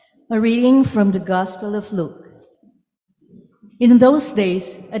A reading from the Gospel of Luke. In those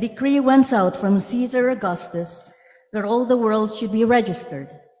days, a decree went out from Caesar Augustus that all the world should be registered.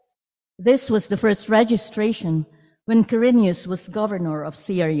 This was the first registration when Quirinius was governor of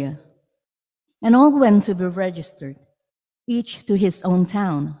Syria. And all went to be registered, each to his own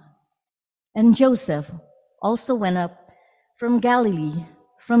town. And Joseph also went up from Galilee,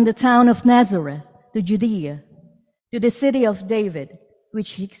 from the town of Nazareth to Judea, to the city of David,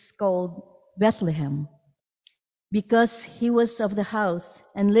 which is called Bethlehem, because he was of the house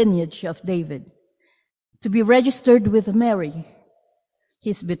and lineage of David, to be registered with Mary,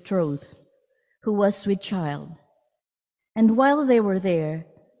 his betrothed, who was with child. And while they were there,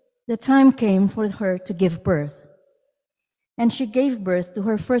 the time came for her to give birth. And she gave birth to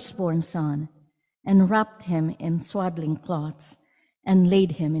her firstborn son, and wrapped him in swaddling cloths, and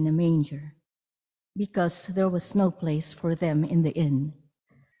laid him in a manger, because there was no place for them in the inn.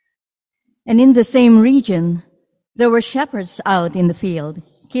 And in the same region, there were shepherds out in the field,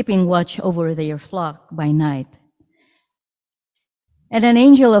 keeping watch over their flock by night. And an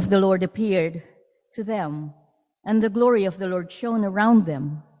angel of the Lord appeared to them, and the glory of the Lord shone around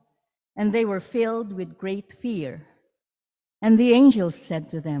them, and they were filled with great fear. And the angel said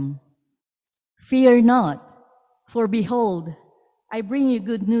to them, "Fear not, for behold, I bring you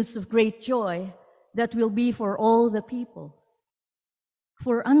good news of great joy that will be for all the people.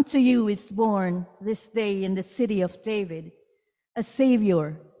 For unto you is born this day in the city of David a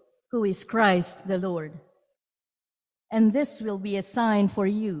Savior, who is Christ the Lord. And this will be a sign for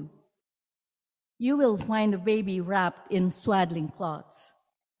you. You will find a baby wrapped in swaddling cloths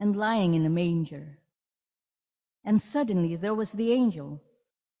and lying in a manger." And suddenly there was the angel,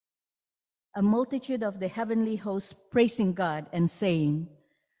 a multitude of the heavenly host praising God and saying,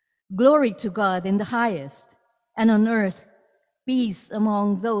 "Glory to God in the highest, and on earth peace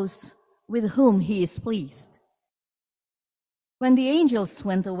among those with whom he is pleased." When the angels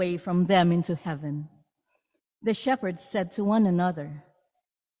went away from them into heaven, the shepherds said to one another,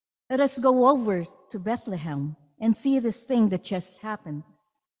 "Let us go over to Bethlehem and see this thing that just happened,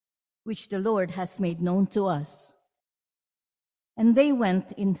 which the Lord has made known to us." And they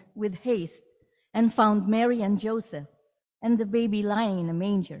went in with haste and found Mary and Joseph and the baby lying in a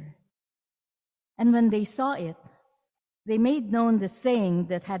manger. And when they saw it, they made known the saying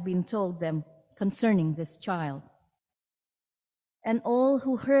that had been told them concerning this child. And all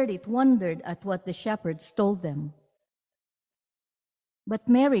who heard it wondered at what the shepherds told them. But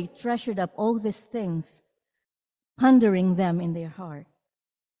Mary treasured up all these things, pondering them in their heart.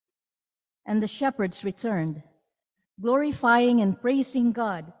 And the shepherds returned, glorifying and praising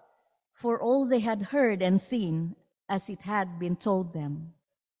God for all they had heard and seen as it had been told them.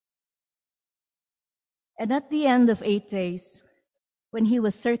 And at the end of 8 days, when he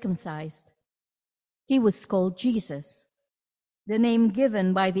was circumcised, he was called Jesus, the name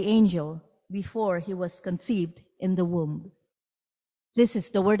given by the angel before he was conceived in the womb. This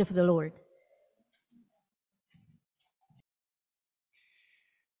is the word of the Lord.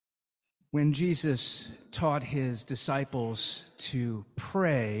 When Jesus taught his disciples to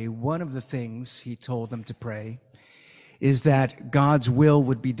pray, one of the things he told them to pray is that God's will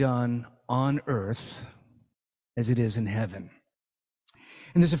would be done on earth as it is in heaven.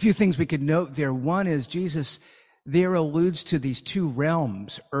 And there's a few things we could note there. One is Jesus there alludes to these two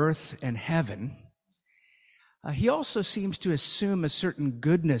realms, earth and heaven. He also seems to assume a certain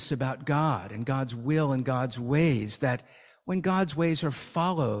goodness about God and God's will and God's ways, that when God's ways are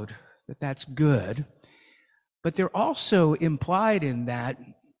followed, that's good. But there also implied in that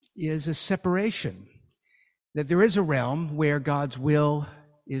is a separation, that there is a realm where God's will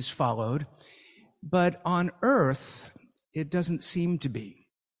is followed, but on earth, it doesn't seem to be.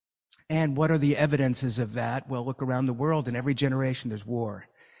 And what are the evidences of that? Well, look around the world. In every generation, there's war,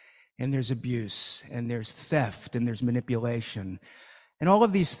 and there's abuse, and there's theft, and there's manipulation, and all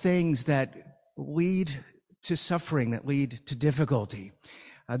of these things that lead to suffering, that lead to difficulty.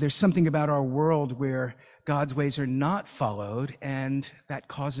 There's something about our world where God's ways are not followed, and that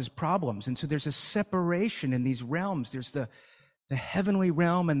causes problems. And so there's a separation in these realms. There's the heavenly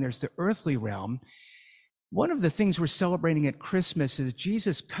realm and there's the earthly realm. One of the things we're celebrating at Christmas is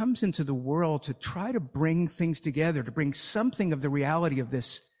Jesus comes into the world to try to bring things together, to bring something of the reality of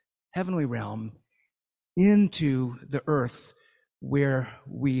this heavenly realm into the earth where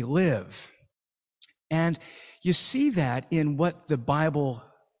we live. And you see that in what the Bible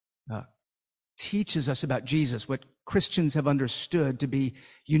teaches us about Jesus, what Christians have understood to be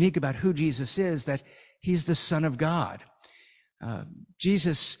unique about who Jesus is, that he's the Son of God.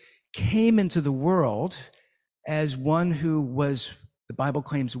 Jesus came into the world as one who was the Bible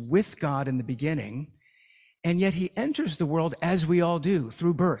claims, with God in the beginning, and yet he enters the world as we all do,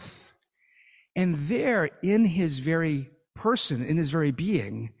 through birth. And there, in his very person, in his very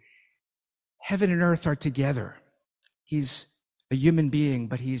being, heaven and earth are together. He's a human being,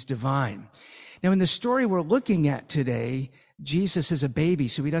 but he's divine. Now, in the story we're looking at today, Jesus is a baby,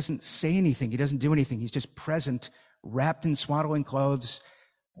 so he doesn't say anything. He doesn't do anything. He's just present, wrapped in swaddling clothes,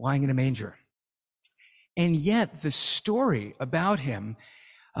 lying in a manger. And yet, the story about him,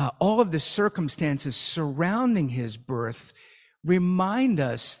 all of the circumstances surrounding his birth, remind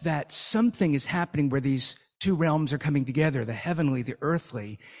us that something is happening where these two realms are coming together, the heavenly, the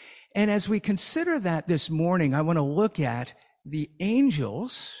earthly. And as we consider that this morning, I want to look at the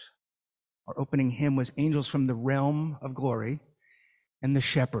angels. Our opening hymn was Angels from the Realm of Glory, and the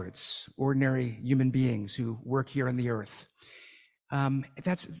shepherds, ordinary human beings who work here on the earth.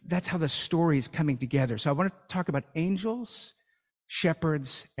 That's how the story is coming together. So I want to talk about angels,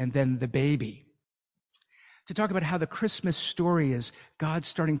 shepherds, and then the baby. To talk about how the Christmas story is God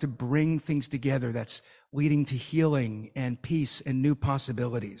starting to bring things together that's leading to healing and peace and new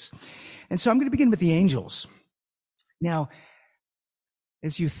possibilities. And so I'm going to begin with the angels. Now,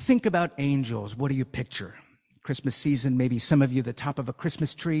 as you think about angels, what do you picture? Christmas season, maybe some of you, the top of a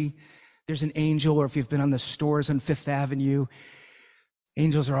Christmas tree, there's an angel, or if you've been on the stores on Fifth Avenue,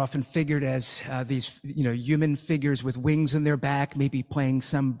 angels are often figured as these, human figures with wings on their back, maybe playing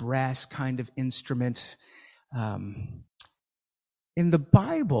some brass kind of instrument. In the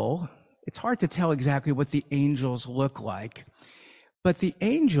Bible, it's hard to tell exactly what the angels look like, but the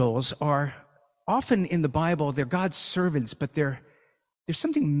angels are often in the Bible, they're God's servants, but there's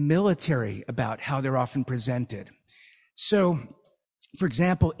something military about how they're often presented. So, for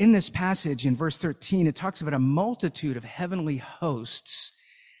example, in this passage in verse 13, it talks about a multitude of heavenly hosts.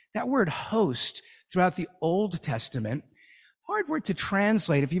 That word host throughout the Old Testament, hard word to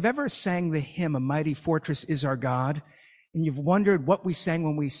translate. If you've ever sang the hymn, "A Mighty Fortress is Our God," and you've wondered what we sang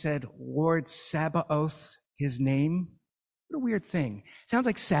when we said, "Lord Sabaoth, his name," what a weird thing. It sounds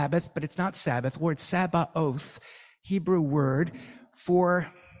like Sabbath, but it's not Sabbath. Lord Sabaoth, Hebrew word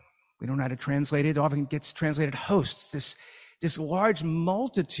for, we don't know how to translate it, often gets translated hosts, this large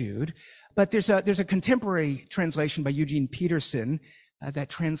multitude. But there's a contemporary translation by Eugene Peterson that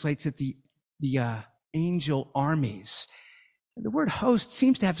translates it the angel armies. The word host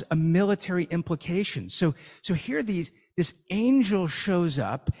seems to have a military implication. So here this angel shows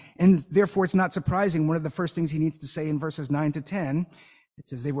up, and therefore it's not surprising. One of the first things he needs to say in verses 9 to 10, it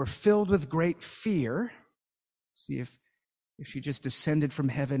says, they were filled with great fear. See if she just descended from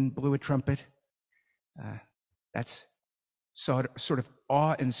heaven, blew a trumpet. That's sort of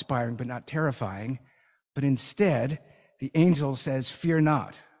awe-inspiring, but not terrifying. But instead, the angel says, "Fear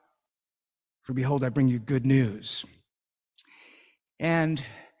not, for behold, I bring you good news." And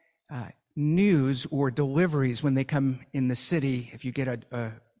news or deliveries, when they come in the city, if you get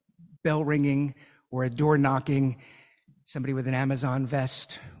a bell ringing or a door knocking, somebody with an Amazon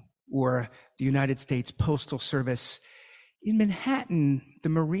vest, or the United States Postal Service, in Manhattan, the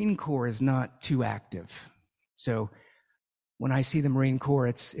Marine Corps is not too active. So when I see the Marine Corps,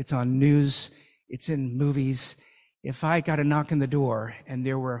 it's on news, it's in movies. If I got a knock on the door and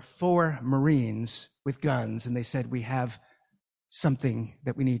there were 4 Marines with guns and they said, "We have something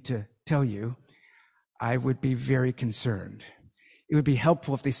that we need to tell you," I would be very concerned. It would be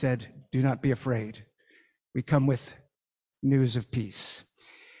helpful if they said, "Do not be afraid. We come with news of peace."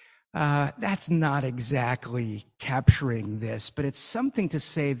 That's not exactly capturing this, but it's something to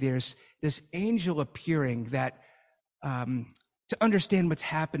say there's this angel appearing that, to understand what's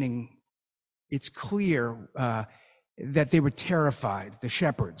happening, it's clear that they were terrified, the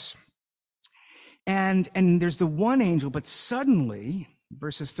shepherds. And there's the one angel, but suddenly,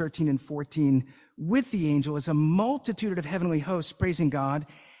 verses 13 and 14, with the angel is a multitude of heavenly hosts praising God,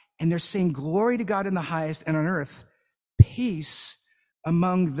 and they're saying, "Glory to God in the highest, and on earth, peace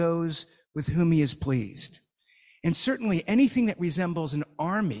among those with whom he is pleased." And certainly anything that resembles an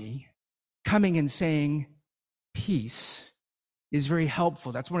army coming and saying peace is very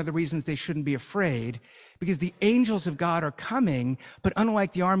helpful. That's one of the reasons they shouldn't be afraid, because the angels of God are coming, but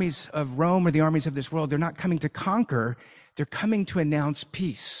unlike the armies of Rome or the armies of this world, they're not coming to conquer, they're coming to announce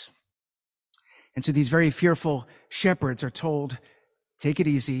peace. And so these very fearful shepherds are told, take it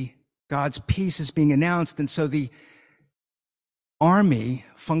easy, God's peace is being announced, and so the army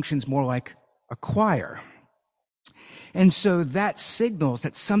functions more like a choir. And so that signals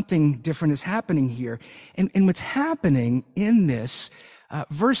that something different is happening here. And what's happening in this,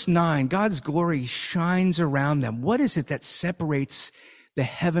 verse 9, God's glory shines around them. What is it that separates the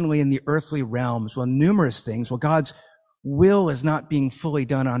heavenly and the earthly realms? Well, numerous things. Well, God's will is not being fully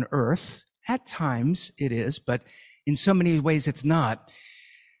done on earth. At times it is, but in so many ways it's not.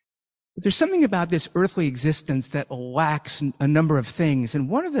 But there's something about this earthly existence that lacks a number of things. And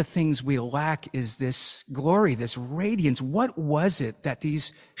one of the things we lack is this glory, this radiance. What was it that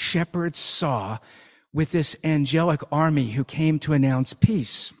these shepherds saw with this angelic army who came to announce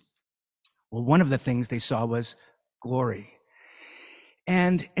peace? Well, one of the things they saw was glory.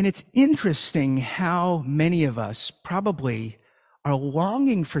 And it's interesting how many of us probably are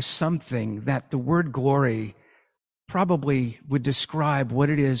longing for something that the word glory probably would describe what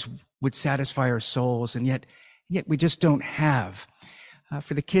it is, would satisfy our souls, and yet we just don't have.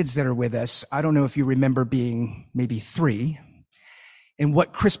 For the kids that are with us, I don't know if you remember being maybe 3 and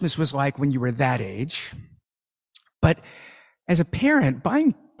what Christmas was like when you were that age. But as a parent,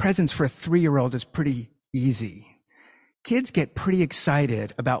 buying presents for a 3-year-old is pretty easy. Kids get pretty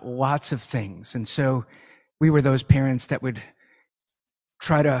excited about lots of things. And so we were those parents that would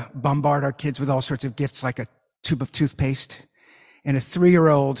try to bombard our kids with all sorts of gifts, like a tube of toothpaste, and a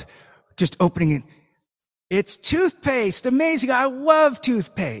 3-year-old just opening it. It's toothpaste. Amazing. I love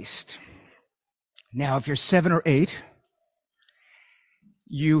toothpaste. Now, if you're 7 or 8,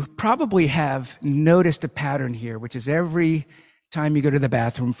 you probably have noticed a pattern here, which is every time you go to the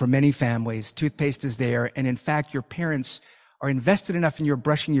bathroom, for many families, toothpaste is there. And in fact, your parents are invested enough in your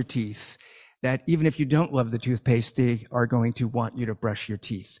brushing your teeth that even if you don't love the toothpaste, they are going to want you to brush your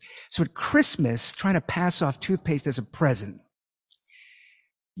teeth. So at Christmas, trying to pass off toothpaste as a present,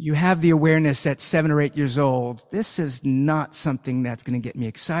 you have the awareness at 7 or 8 years old, this is not something that's going to get me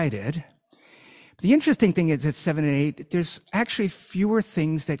excited. The interesting thing is at 7 and 8, there's actually fewer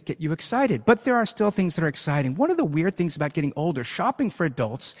things that get you excited, but there are still things that are exciting. One of the weird things about getting older, shopping for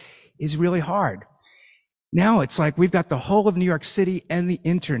adults is really hard. Now it's like we've got the whole of New York City and the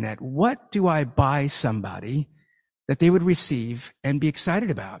internet. What do I buy somebody that they would receive and be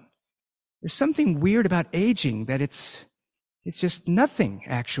excited about? There's something weird about aging that it's just nothing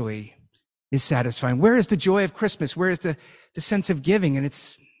actually is satisfying. Where is the joy of Christmas? Where is the sense of giving? And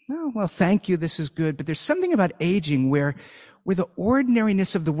it's, oh, well, thank you, this is good. But there's something about aging where the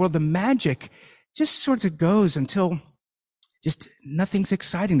ordinariness of the world, the magic just sort of goes until just nothing's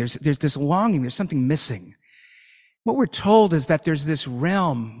exciting. There's this longing, there's something missing. What we're told is that there's this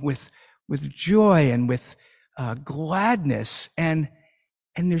realm with joy and with gladness, and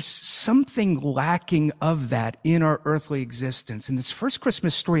there's something lacking of that in our earthly existence. In this first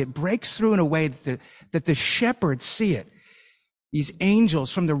Christmas story, it breaks through in a way that the shepherds see it. These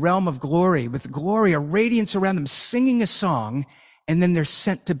angels from the realm of glory, with glory, a radiance around them, singing a song, and then they're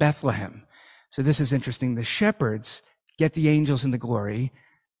sent to Bethlehem. So this is interesting. The shepherds get the angels and the glory.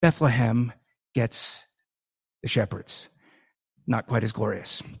 Bethlehem gets the shepherds. Not quite as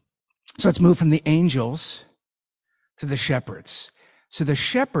glorious. So let's move from the angels to the shepherds. So the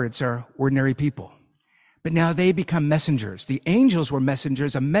shepherds are ordinary people, but now they become messengers. The angels were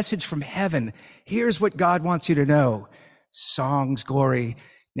messengers, a message from heaven. Here's what God wants you to know. Songs, glory.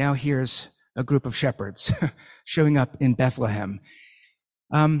 Now here's a group of shepherds showing up in Bethlehem.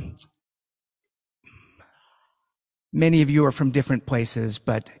 Many of you are from different places,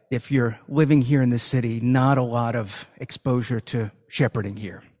 but if you're living here in the city, not a lot of exposure to shepherding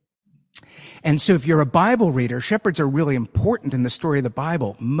here. And so if you're a Bible reader, shepherds are really important in the story of the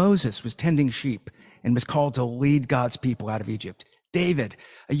Bible. Moses was tending sheep and was called to lead God's people out of Egypt. David,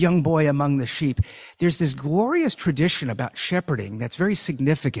 a young boy among the sheep. There's this glorious tradition about shepherding that's very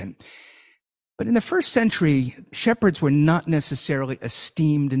significant. But in the first century, shepherds were not necessarily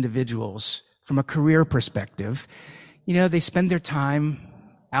esteemed individuals from a career perspective. You know, they spend their time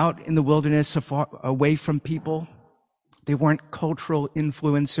out in the wilderness, away from people. They weren't cultural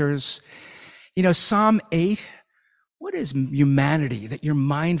influencers. You know, Psalm 8, what is humanity that you're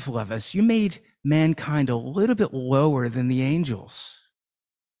mindful of us? You made mankind a little bit lower than the angels.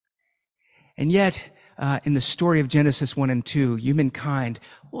 And yet, in the story of Genesis 1 and 2, humankind,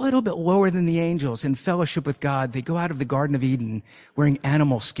 a little bit lower than the angels in fellowship with God. They go out of the Garden of Eden wearing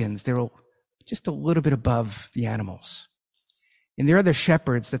animal skins. They're just a little bit above the animals. And there are the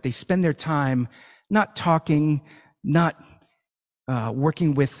shepherds that they spend their time not talking, not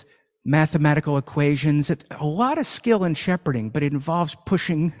working with mathematical equations. It's a lot of skill in shepherding, but it involves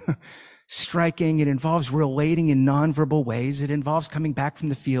pushing, striking. It involves relating in nonverbal ways. It involves coming back from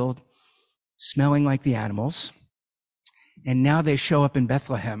the field, smelling like the animals. And now they show up in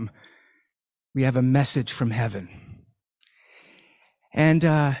Bethlehem. We have a message from heaven. And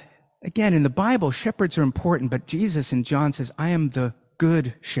again, in the Bible, shepherds are important, but Jesus in John says, I am the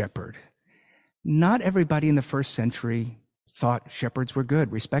good shepherd. Not everybody in the first century thought shepherds were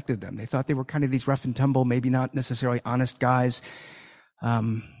good, respected them. They thought they were kind of these rough and tumble, maybe not necessarily honest guys.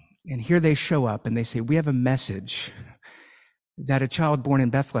 And here they show up and they say, we have a message that a child born in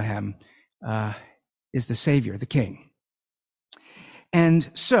Bethlehem is the Savior, the King. And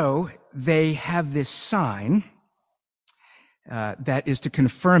so they have this sign that is to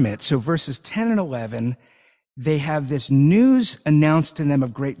confirm it. So verses 10 and 11, they have this news announced to them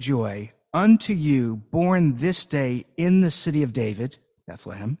of great joy. Unto you, born this day in the city of David,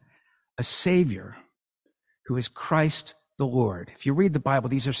 Bethlehem, a Savior who is Christ the Lord. If you read the Bible,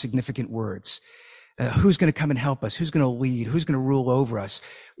 these are significant words. Who's going to come and help us? Who's going to lead? Who's going to rule over us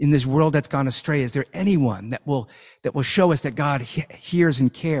in this world that's gone astray? Is there anyone that will show us that God hears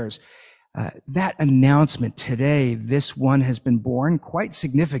and cares? That announcement today, this one has been born, quite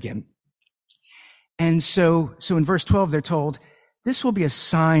significant. And so in verse 12, they're told, this will be a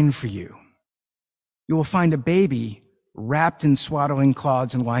sign for you. You will find a baby wrapped in swaddling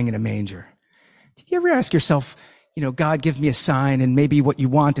cloths and lying in a manger. Did you ever ask yourself, God, give me a sign, and maybe what you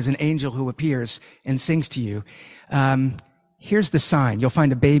want is an angel who appears and sings to you. Here's the sign. You'll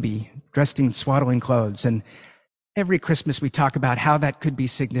find a baby dressed in swaddling clothes. And every Christmas we talk about how that could be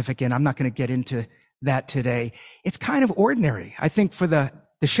significant. I'm not going to get into that today. It's kind of ordinary. I think for the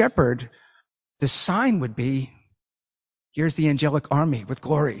shepherd, the sign would be, here's the angelic army with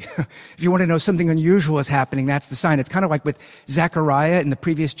glory. If you want to know something unusual is happening, that's the sign. It's kind of like with Zechariah in the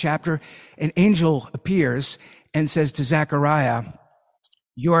previous chapter. An angel appears and says to Zechariah,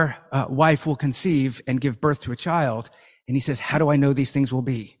 your wife will conceive and give birth to a child. And he says, how do I know these things will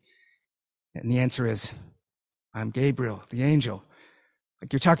be? And the answer is, I'm Gabriel, the angel.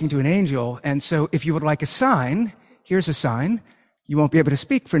 Like, you're talking to an angel. And so if you would like a sign, here's a sign. You won't be able to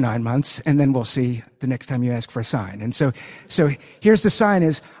speak for 9 months, and then we'll see the next time you ask for a sign. And so here's the sign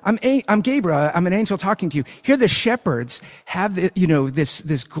is, I'm Gabriel, I'm an angel talking to you. Here the shepherds have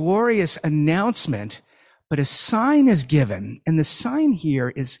this glorious announcement, but a sign is given, and the sign here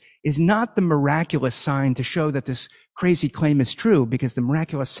is not the miraculous sign to show that this crazy claim is true, because the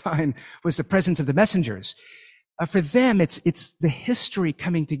miraculous sign was the presence of the messengers. For them, it's the history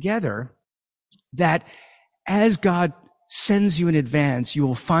coming together that as God sends you in advance, you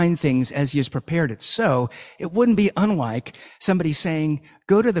will find things as he has prepared it. So it wouldn't be unlike somebody saying,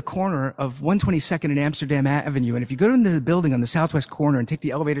 go to the corner of 122nd and Amsterdam Avenue, and if you go into the building on the southwest corner and take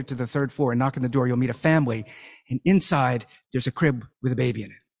the elevator to the third floor and knock on the door, you'll meet a family, and inside there's a crib with a baby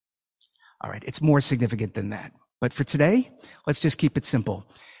in it. All right, it's more significant than that. But for today, let's just keep it simple.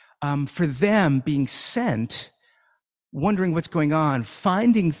 For them being sent, wondering what's going on,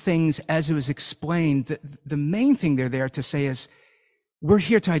 finding things as it was explained, the main thing they're there to say is, we're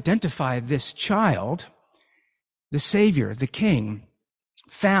here to identify this child, the Savior, the King,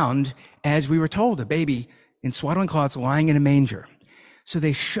 found, as we were told, a baby in swaddling cloths lying in a manger. So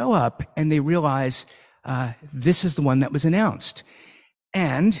they show up and they realize this is the one that was announced.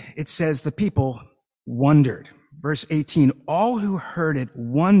 And it says the people wondered. Verse 18, all who heard it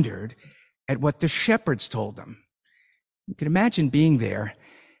wondered at what the shepherds told them. You can imagine being there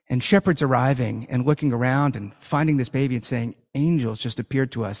and shepherds arriving and looking around and finding this baby and saying, angels just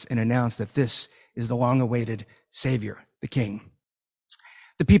appeared to us and announced that this is the long-awaited Savior, the King.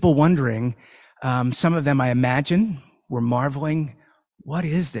 The people wondering, some of them, I imagine, were marveling, what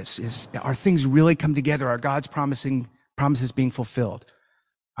is this? Are things really come together? Are God's promises being fulfilled?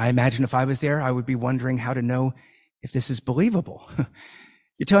 I imagine if I was there, I would be wondering how to know if this is believable.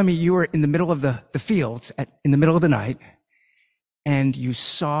 You're telling me you were in the middle of the fields in the middle of the night, and you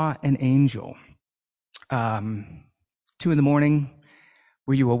saw an angel. 2 a.m,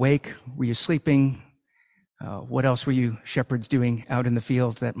 were you awake? Were you sleeping? What else were you shepherds doing out in the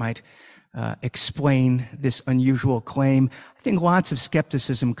field that might explain this unusual claim? I think lots of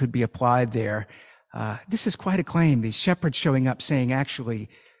skepticism could be applied there. This is quite a claim. These shepherds showing up saying, actually,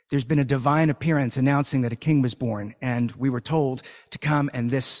 there's been a divine appearance announcing that a king was born, and we were told to come, and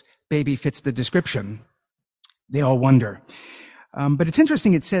this baby fits the description. They all wonder. But it's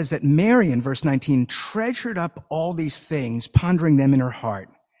interesting, it says that Mary, in verse 19, treasured up all these things, pondering them in her heart.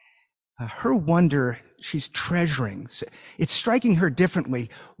 Her wonder, she's treasuring. It's striking her differently.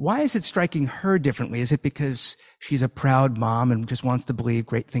 Why is it striking her differently? Is it because she's a proud mom and just wants to believe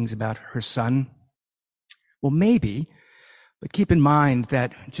great things about her son? Well, maybe. But keep in mind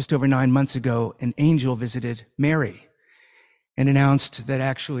that just over 9 months ago, an angel visited Mary and announced that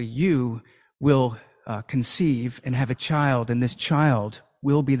actually you will conceive and have a child, and this child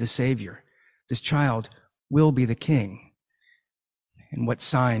will be the Savior. This child will be the King. And what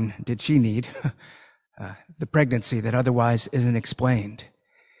sign did she need? The pregnancy that otherwise isn't explained.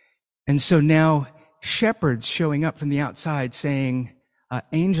 And so now shepherds showing up from the outside saying,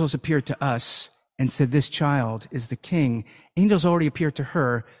 angels appeared to us and said, this child is the king. Angels already appeared to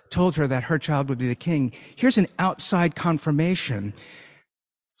her, told her that her child would be the king. Here's an outside confirmation.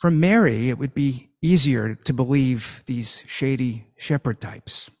 For Mary, it would be easier to believe these shady shepherd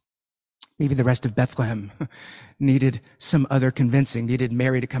types. Maybe the rest of Bethlehem needed some other convincing, needed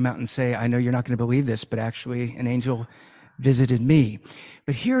Mary to come out and say, I know you're not going to believe this, but actually an angel visited me.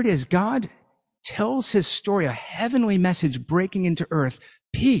 But here it is. God tells his story, a heavenly message breaking into earth,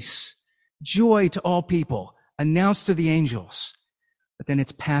 peace, joy to all people, announced to the angels. But then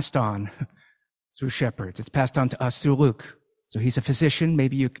it's passed on through shepherds. It's passed on to us through Luke. So he's a physician.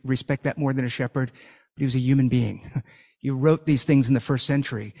 Maybe you respect that more than a shepherd, but he was a human being. He wrote these things in the first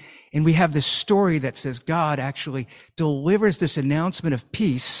century. And we have this story that says God actually delivers this announcement of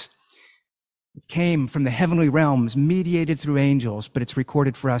peace. It came from the heavenly realms, mediated through angels, but it's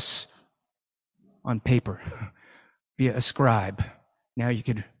recorded for us on paper via a scribe. Now you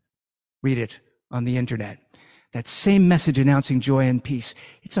could read it on the internet. That same message announcing joy and peace.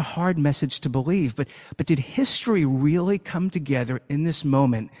 It's a hard message to believe, but did history really come together in this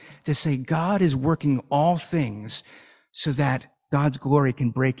moment to say God is working all things so that God's glory can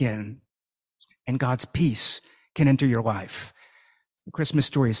break in and God's peace can enter your life? The Christmas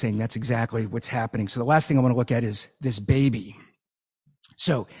story is saying that's exactly what's happening. So the last thing I want to look at is this baby.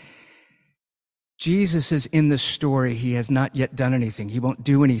 So Jesus is in the story. He has not yet done anything. He won't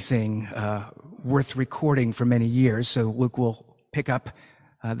do anything worth recording for many years. So Luke will pick up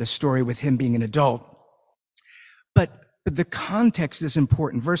the story with him being an adult. But the context is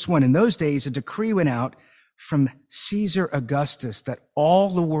important. Verse 1, in those days, a decree went out from Caesar Augustus that all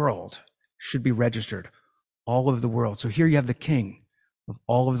the world should be registered, all of the world. So here you have the king of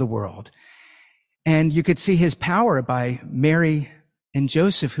all of the world. And you could see his power by Mary and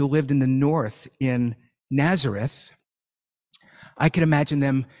Joseph, who lived in the north in Nazareth. I could imagine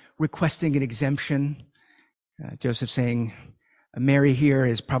them requesting an exemption. Joseph saying, Mary here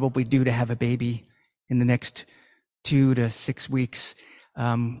is probably due to have a baby in the next 2 to 6 weeks.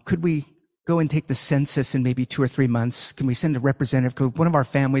 Could we go and take the census in maybe 2 or 3 months? Can we send a representative? Could one of our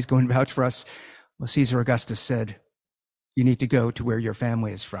families go and vouch for us? Well, Caesar Augustus said, you need to go to where your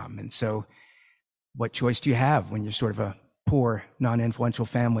family is from. And so what choice do you have when you're sort of a poor, non-influential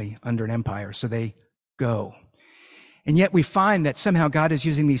family under an empire? So they go. And yet we find that somehow God is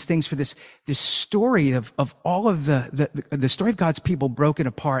using these things for this story of all of the story of God's people broken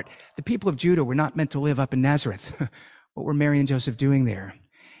apart. The people of Judah were not meant to live up in Nazareth. What were Mary and Joseph doing there?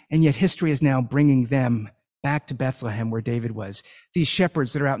 And yet history is now bringing them back to Bethlehem where David was. These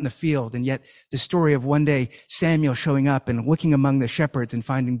shepherds that are out in the field, and yet the story of one day Samuel showing up and looking among the shepherds and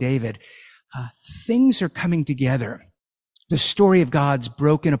finding David. Things are coming together. The story of God's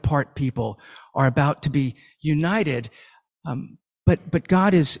broken apart people are about to be united. But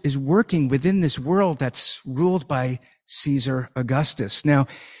God is working within this world that's ruled by Caesar Augustus. Now,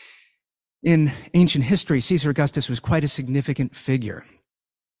 in ancient history, Caesar Augustus was quite a significant figure.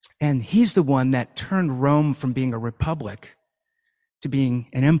 And he's the one that turned Rome from being a republic to being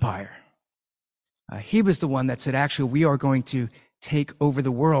an empire. He was the one that said, actually, we are going to take over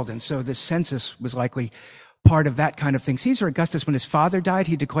the world. And so this census was likely part of that kind of thing. Caesar Augustus, when his father died,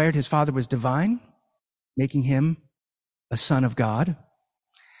 he declared his father was divine, making him a son of God.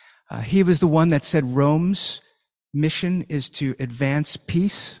 He was the one that said Rome's mission is to advance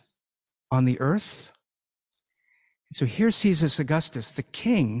peace on the earth. So here's Caesar Augustus, the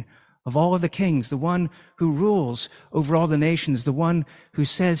king of all of the kings, the one who rules over all the nations, the one who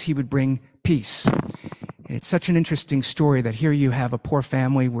says he would bring peace. And it's such an interesting story that here you have a poor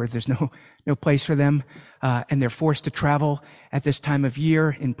family where there's no place for them, and they're forced to travel at this time of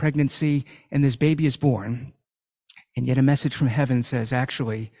year in pregnancy, and this baby is born. And yet a message from heaven says,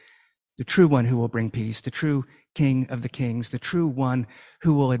 actually, the true one who will bring peace, the true King of the kings, the true one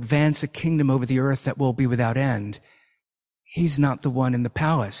who will advance a kingdom over the earth that will be without end, he's not the one in the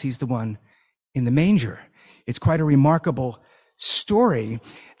palace. He's the one in the manger. It's quite a remarkable story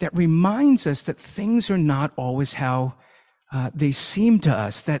that reminds us that things are not always how they seem to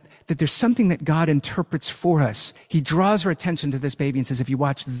us, that there's something that God interprets for us. He draws our attention to this baby and says, if you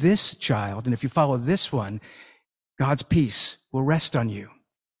watch this child and if you follow this one, God's peace will rest on you.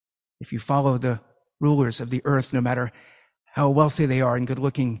 If you follow the rulers of the earth, no matter how wealthy they are and good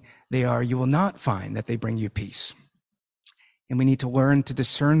looking they are, you will not find that they bring you peace. And we need to learn to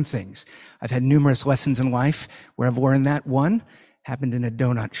discern things. I've had numerous lessons in life where I've learned that. One happened in a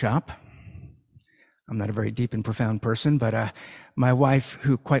donut shop. I'm not a very deep and profound person, but my wife,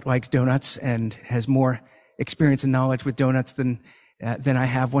 who quite likes donuts and has more experience and knowledge with donuts than than I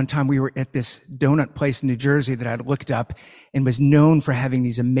have. One time we were at this donut place in New Jersey that I'd looked up and was known for having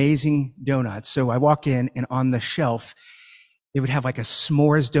these amazing donuts. So I walk in, and on the shelf, they would have like a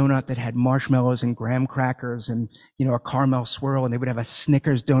s'mores donut that had marshmallows and graham crackers and, a caramel swirl. And they would have a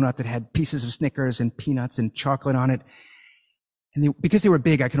Snickers donut that had pieces of Snickers and peanuts and chocolate on it. And because they were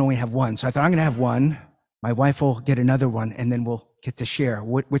big, I could only have one. So I thought, I'm going to have one. My wife will get another one, and then we'll get to share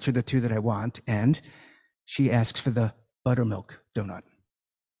which are the two that I want. And she asks for the buttermilk donut.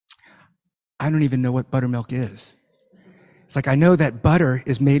 I don't even know what buttermilk is. It's like, I know that butter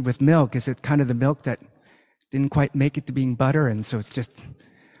is made with milk. Is it kind of the milk that didn't quite make it to being butter, and so it's just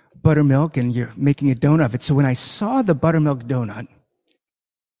buttermilk, and you're making a donut of it? So when I saw the buttermilk donut,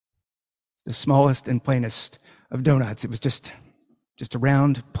 the smallest and plainest of donuts, it was just a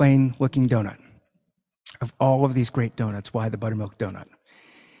round, plain-looking donut. Of all of these great donuts, why the buttermilk donut?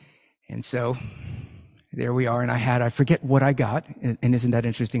 And so there we are, and I forget what I got, and isn't that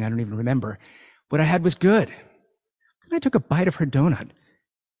interesting? I don't even remember. What I had was good. And I took a bite of her donut,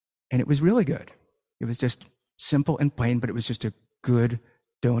 and it was really good. It was just simple and plain, but it was just a good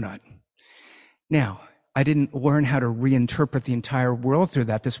donut. Now, I didn't learn how to reinterpret the entire world through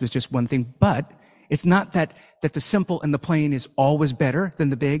that. This was just one thing, but it's not that the simple and the plain is always better than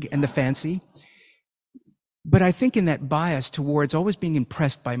the big and the fancy. But I think in that bias towards always being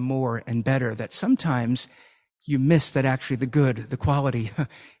impressed by more and better, that sometimes you miss that actually the good, the quality,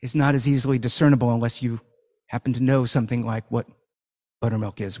 is not as easily discernible unless you happen to know something like what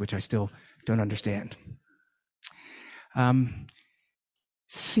buttermilk is, which I still don't understand.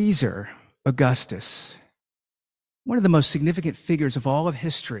 Caesar Augustus, one of the most significant figures of all of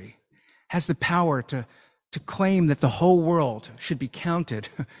history, has the power to claim that the whole world should be counted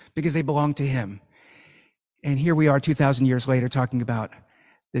because they belong to him. And here we are 2,000 years later talking about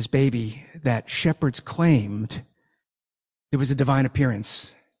this baby that shepherds claimed there was a divine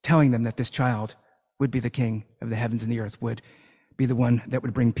appearance telling them that this child would be the king of the heavens and the earth, would be the one that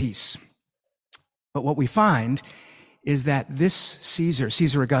would bring peace. But what we find is that this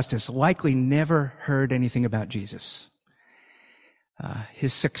Caesar Augustus, likely never heard anything about Jesus.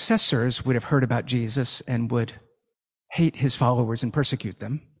 His successors would have heard about Jesus and would hate his followers and persecute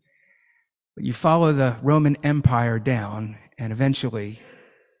them. But you follow the Roman Empire down, and eventually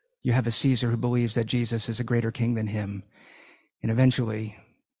you have a Caesar who believes that Jesus is a greater king than him. And eventually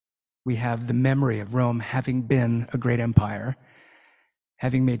we have the memory of Rome having been a great empire,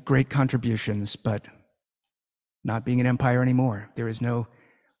 having made great contributions, but not being an empire anymore. There is no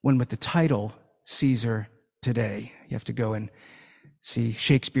one with the title Caesar today. You have to go and see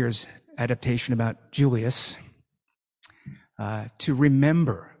Shakespeare's adaptation about Julius to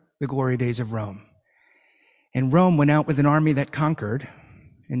remember the glory days of Rome. And Rome went out with an army that conquered,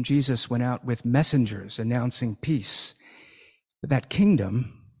 and Jesus went out with messengers announcing peace. But that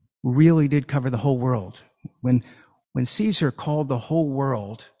kingdom really did cover the whole world. When Caesar called the whole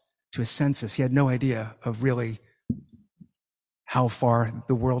world to a census, he had no idea of really how far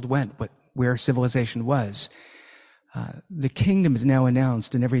the world went, where civilization was. The kingdom is now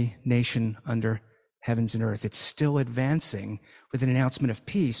announced in every nation under heavens and earth. It's still advancing with an announcement of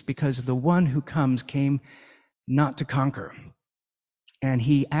peace because the one who comes came not to conquer. And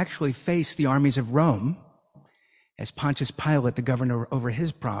he actually faced the armies of Rome as Pontius Pilate, the governor over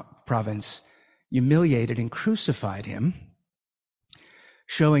his province, humiliated and crucified him,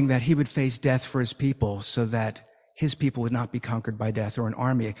 showing that he would face death for his people so that his people would not be conquered by death or an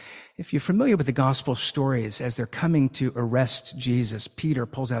army. If you're familiar with the gospel stories, as they're coming to arrest Jesus, Peter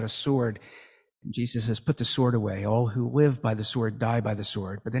pulls out a sword. Jesus says, "Put the sword away. All who live by the sword die by the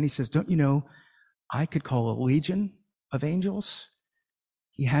sword." But then he says, "Don't you know I could call a legion of angels?"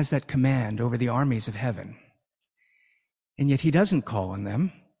 He has that command over the armies of heaven. And yet he doesn't call on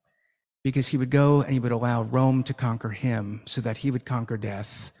them because he would go and he would allow Rome to conquer him so that he would conquer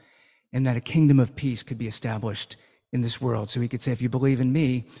death and that a kingdom of peace could be established in this world. So he could say, if you believe in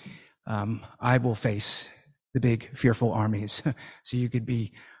me, I will face the big, fearful armies. So you could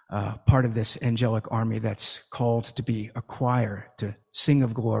be part of this angelic army that's called to be a choir, to sing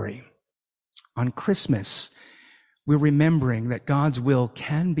of glory. On Christmas, we're remembering that God's will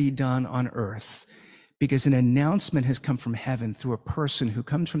can be done on earth because an announcement has come from heaven through a person who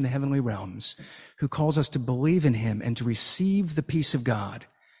comes from the heavenly realms, who calls us to believe in him and to receive the peace of God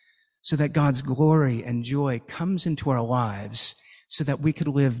so that God's glory and joy comes into our lives so that we could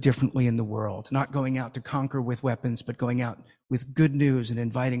live differently in the world, not going out to conquer with weapons, but going out with good news and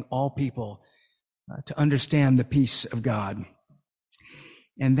inviting all people to understand the peace of God.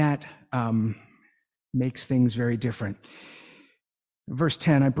 And that makes things very different. Verse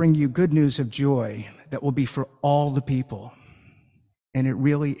 10, I bring you good news of joy that will be for all the people. And it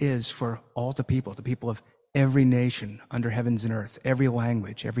really is for all the people of every nation under heavens and earth, every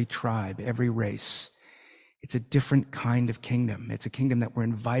language, every tribe, every race. It's a different kind of kingdom. It's a kingdom that we're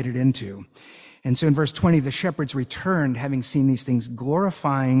invited into. And so in verse 20, the shepherds returned, having seen these things,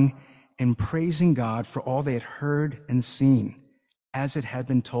 glorifying and praising God for all they had heard and seen, as it had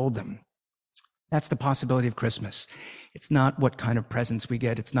been told them. That's the possibility of Christmas. It's not what kind of presents we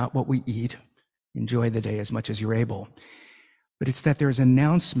get. It's not what we eat. Enjoy the day as much as you're able. But it's that there's an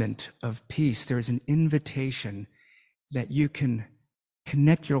announcement of peace. There's an invitation that you can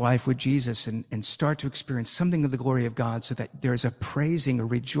connect your life with Jesus and start to experience something of the glory of God, so that there's a praising, a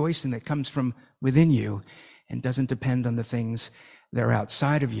rejoicing that comes from within you and doesn't depend on the things that are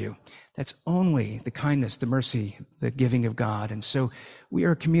outside of you. That's only the kindness, the mercy, the giving of God. And so we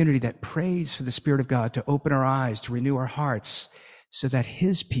are a community that prays for the Spirit of God to open our eyes, to renew our hearts, so that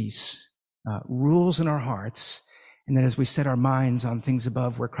his peace rules in our hearts, and that as we set our minds on things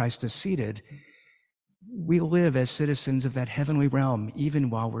above where Christ is seated, we live as citizens of that heavenly realm, even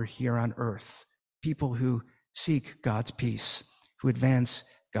while we're here on earth. People who seek God's peace, who advance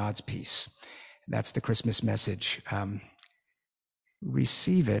God's peace. That's the Christmas message.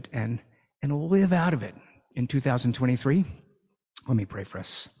 Receive it and live out of it in 2023. Let me pray for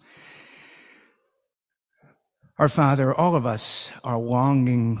us. Our Father, all of us are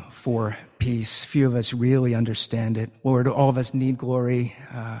longing for peace. Few of us really understand it. Lord, all of us need glory.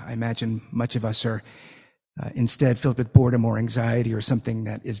 I imagine much of us are instead filled with boredom or anxiety or something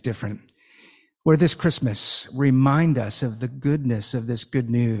that is different. Lord, this Christmas, remind us of the goodness of this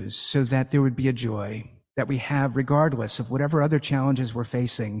good news, so that there would be a joy that we have regardless of whatever other challenges we're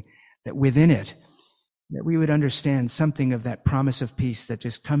facing, that within it, that we would understand something of that promise of peace that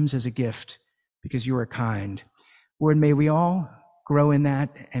just comes as a gift because you are kind. Lord, may we all grow in that,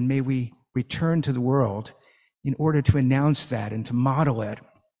 and may we return to the world in order to announce that and to model it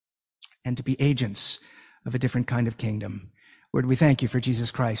and to be agents of a different kind of kingdom. Lord, we thank you for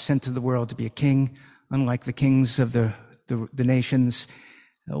Jesus Christ, sent to the world to be a king, unlike the kings of the nations.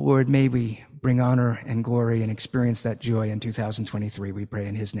 Lord, may we bring honor and glory and experience that joy in 2023. We pray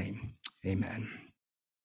in his name. Amen.